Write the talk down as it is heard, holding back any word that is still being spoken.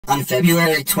on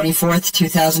February 24th,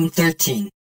 2013.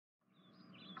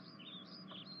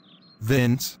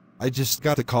 Vince, I just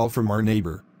got a call from our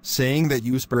neighbor, saying that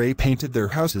you spray painted their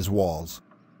house's walls.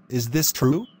 Is this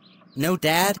true? No,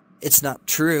 Dad, it's not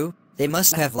true. They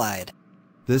must have lied.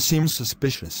 This seems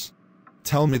suspicious.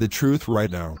 Tell me the truth right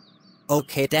now.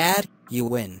 Okay, Dad, you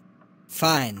win.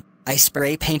 Fine, I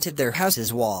spray painted their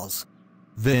house's walls.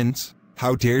 Vince,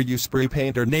 how dare you spray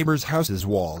paint our neighbor's house's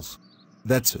walls?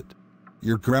 That's it.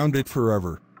 You're grounded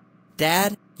forever.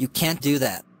 Dad, you can't do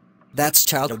that. That's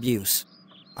child abuse.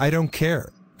 I don't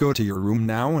care. Go to your room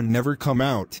now and never come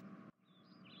out.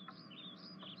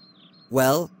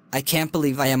 Well, I can't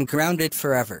believe I am grounded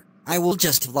forever. I will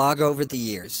just vlog over the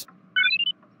years.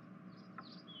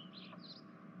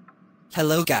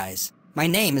 Hello guys, my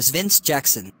name is Vince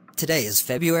Jackson. Today is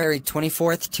February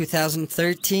 24th,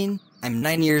 2013. I'm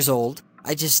 9 years old.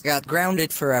 I just got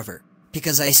grounded forever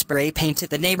because I spray painted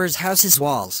the neighbor's house's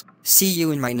walls. See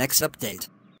you in my next update.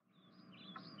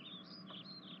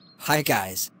 Hi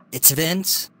guys, it's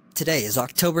Vince. Today is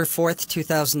October 4th,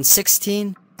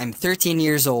 2016. I'm 13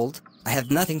 years old. I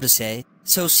have nothing to say,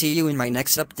 so see you in my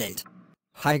next update.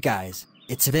 Hi guys,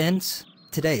 it's Vince.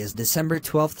 Today is December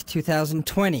 12th,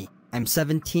 2020. I'm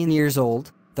 17 years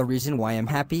old. The reason why I'm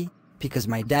happy? Because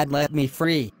my dad let me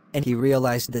free, and he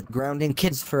realized that grounding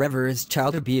kids forever is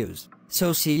child abuse.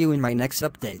 So see you in my next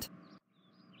update.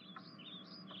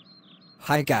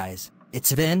 Hi guys,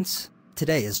 it's Vince.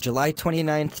 Today is July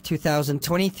 29th,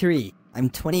 2023. I'm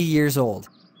 20 years old.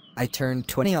 I turned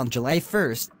 20 on July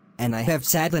 1st, and I have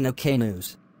sad and okay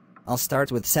news. I'll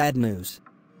start with sad news.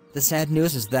 The sad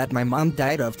news is that my mom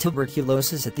died of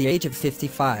tuberculosis at the age of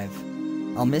 55.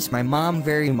 I'll miss my mom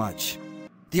very much.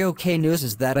 The okay news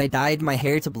is that I dyed my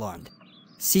hair to blonde.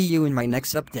 See you in my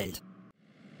next update.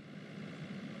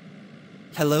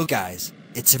 Hello guys,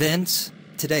 it's Vince.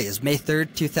 Today is May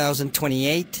 3rd,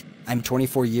 2028. I'm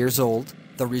 24 years old.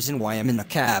 The reason why I'm in a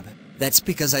cab, that's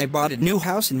because I bought a new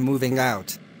house and moving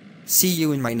out. See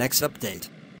you in my next update.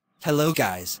 Hello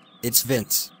guys, it's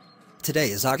Vince.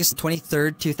 Today is August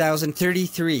 23rd,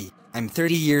 2033. I'm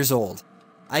 30 years old.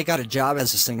 I got a job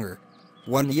as a singer.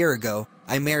 1 year ago,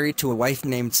 I married to a wife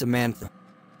named Samantha.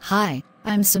 Hi,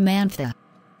 I'm Samantha.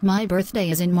 My birthday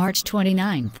is in March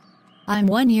 29th. I'm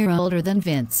 1 year older than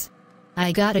Vince.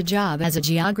 I got a job as a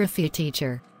geography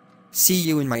teacher. See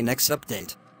you in my next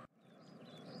update.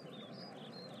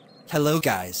 Hello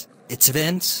guys, it's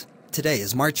Vince. Today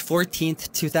is March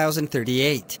 14th,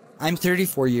 2038. I'm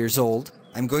 34 years old.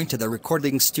 I'm going to the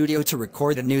recording studio to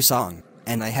record a new song,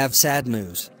 and I have sad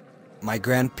news. My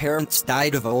grandparents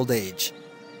died of old age.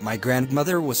 My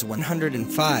grandmother was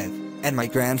 105, and my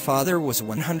grandfather was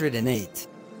 108.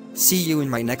 See you in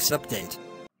my next update.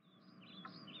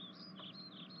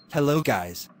 Hello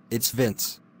guys, it's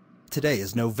Vince. Today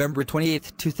is November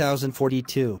 28th,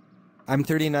 2042. I'm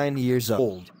 39 years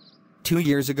old. 2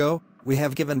 years ago, we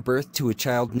have given birth to a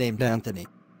child named Anthony.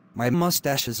 My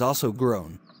mustache has also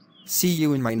grown. See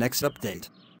you in my next update.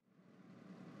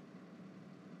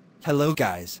 Hello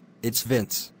guys, it's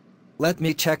Vince. Let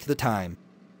me check the time.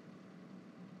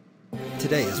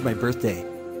 Today is my birthday.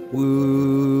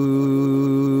 Woo!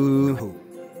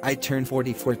 I turned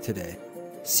 44 today.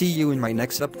 See you in my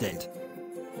next update.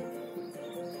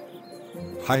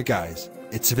 Hi guys,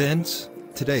 it's Vince.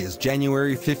 Today is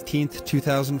January 15th,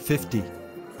 2050.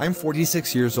 I'm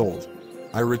 46 years old.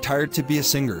 I retired to be a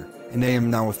singer, and I am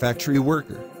now a factory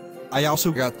worker. I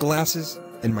also got glasses,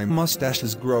 and my mustache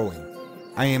is growing.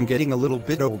 I am getting a little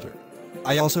bit older.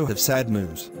 I also have sad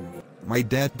news. My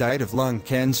dad died of lung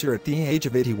cancer at the age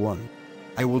of 81.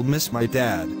 I will miss my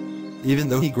dad. Even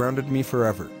though he grounded me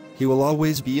forever, he will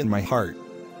always be in my heart.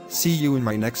 See you in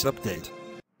my next update.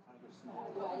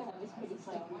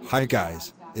 Hi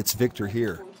guys, it's Victor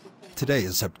here. Today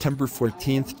is September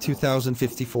 14th,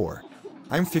 2054.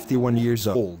 I'm 51 years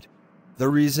old. The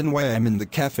reason why I'm in the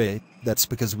cafe, that's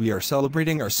because we are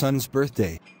celebrating our son's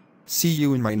birthday. See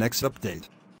you in my next update.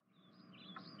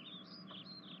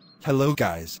 Hello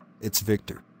guys, it's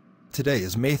Victor. Today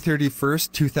is May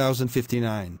 31st,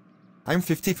 2059. I'm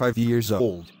 55 years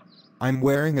old. I'm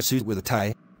wearing a suit with a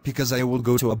tie, because I will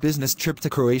go to a business trip to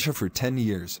Croatia for 10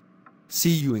 years. See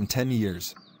you in 10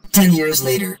 years. 10 years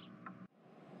later.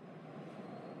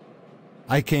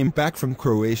 I came back from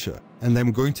Croatia, and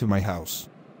I'm going to my house.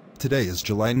 Today is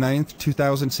July 9th,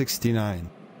 2069.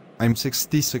 I'm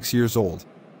 66 years old.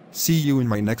 See you in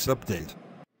my next update.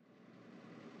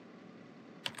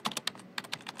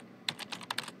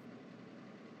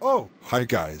 Oh, hi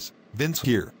guys, Vince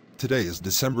here. Today is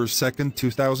December 2nd,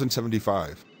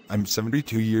 2075. I'm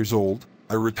 72 years old.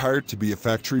 I retired to be a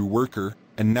factory worker,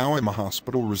 and now I'm a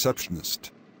hospital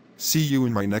receptionist. See you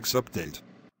in my next update.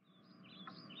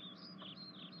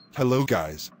 Hello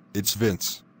guys, it's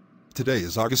Vince. Today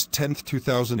is August 10th,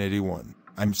 2081.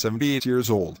 I'm 78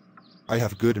 years old. I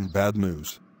have good and bad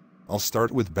news. I'll start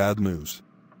with bad news.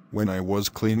 When I was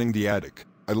cleaning the attic,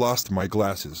 I lost my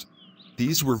glasses.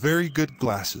 These were very good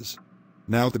glasses.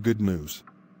 Now the good news.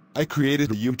 I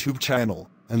created a YouTube channel,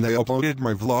 and I uploaded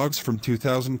my vlogs from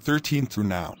 2013 through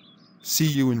now. See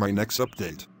you in my next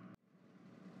update.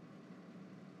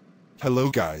 Hello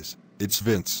guys, it's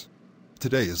Vince.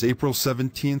 Today is April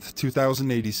 17th,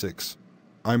 2086.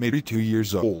 I'm 82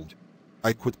 years old.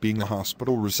 I quit being a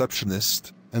hospital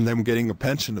receptionist, and I'm getting a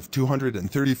pension of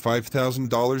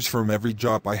 $235,000 from every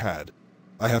job I had.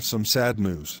 I have some sad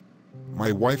news.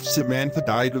 My wife Samantha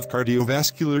died of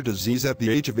cardiovascular disease at the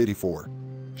age of 84.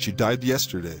 She died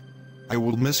yesterday. I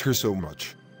will miss her so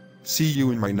much. See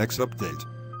you in my next update.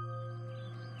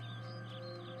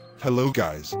 Hello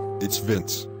guys, it's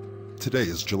Vince. Today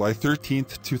is July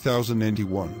 13th,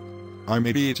 2091. I'm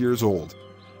 88 years old.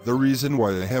 The reason why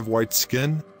I have white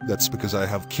skin, that's because I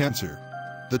have cancer.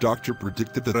 The doctor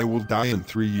predicted that I will die in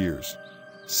 3 years.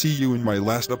 See you in my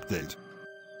last update.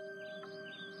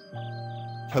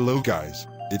 Hello guys,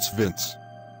 it's Vince.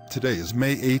 Today is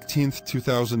May 18th,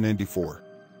 2094.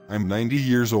 I'm 90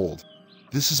 years old.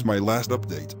 This is my last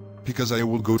update, because I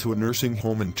will go to a nursing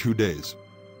home in 2 days.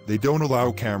 They don't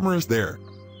allow cameras there.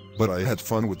 But I had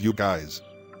fun with you guys.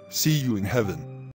 See you in heaven.